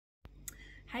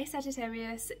Hey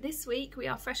Sagittarius, this week we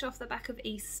are fresh off the back of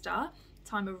Easter,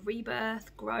 time of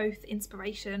rebirth, growth,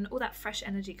 inspiration, all that fresh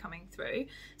energy coming through.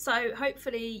 So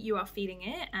hopefully you are feeling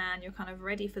it and you're kind of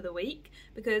ready for the week,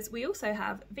 because we also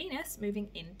have Venus moving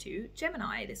into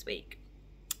Gemini this week.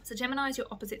 So Gemini is your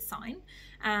opposite sign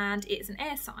and it's an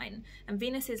air sign, and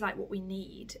Venus is like what we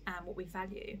need and what we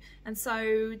value. And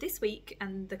so this week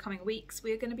and the coming weeks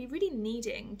we're going to be really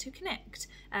needing to connect,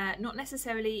 not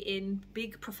necessarily in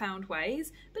big profound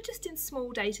ways, but just in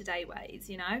small day-to-day ways,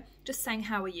 you know, just saying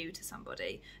how are you to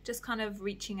somebody, just kind of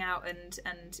reaching out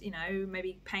and you know,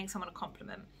 maybe paying someone a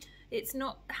compliment. It's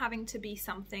not having to be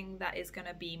something that is going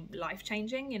to be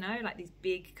life-changing, you know, like these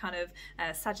big kind of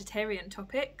Sagittarian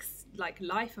topics like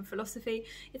life and philosophy.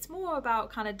 It's more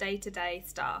about kind of day-to-day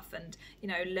stuff and, you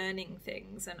know, learning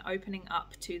things and opening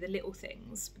up to the little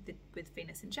things with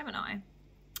Venus in Gemini.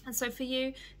 And so for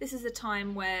you, this is a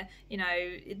time where, you know,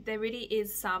 there really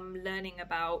is some learning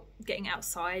about getting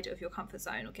outside of your comfort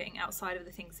zone or getting outside of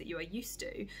the things that you are used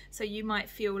to. So you might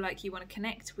feel like you want to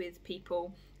connect with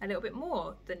people a little bit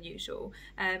more than usual.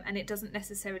 And it doesn't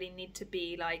necessarily need to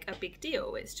be like a big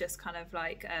deal. It's just kind of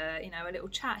like, you know, a little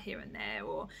chat here and there,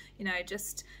 or, you know,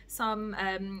 just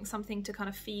something to kind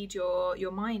of feed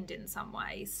your mind in some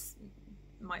ways.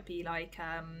 Might be like,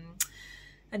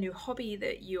 a new hobby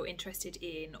that you're interested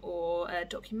in, or a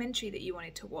documentary that you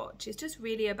wanted to watch. It's just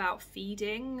really about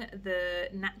feeding the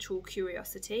natural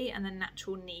curiosity and the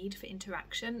natural need for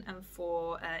interaction and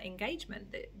for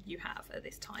engagement that you have at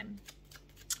this time.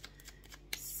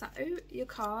 So your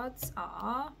cards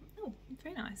are, oh,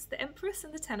 very nice, the Empress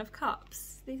and the Ten of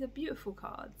Cups. These are beautiful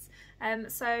cards.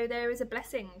 So there is a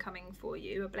blessing coming for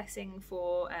you, a blessing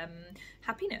for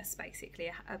happiness,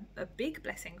 basically, a big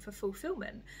blessing for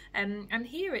fulfillment. And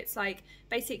here it's like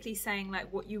basically saying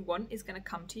like what you want is going to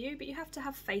come to you, but you have to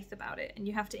have faith about it and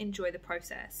you have to enjoy the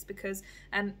process, because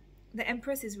the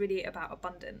Empress is really about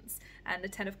abundance and the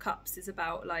Ten of Cups is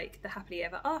about like the happily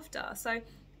ever after. So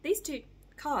these two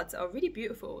cards are really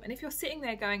beautiful, and if you're sitting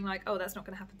there going like, oh, that's not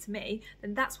going to happen to me,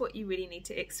 then that's what you really need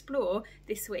to explore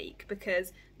this week,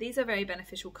 because these are very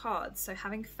beneficial cards. So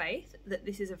having faith that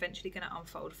this is eventually going to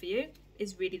unfold for you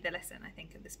is really the lesson, I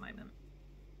think, at this moment.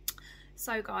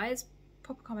 So guys,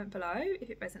 pop a comment below if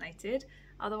it resonated.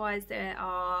 Otherwise there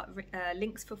are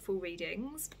links for full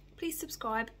readings. Please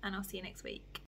subscribe and I'll see you next week.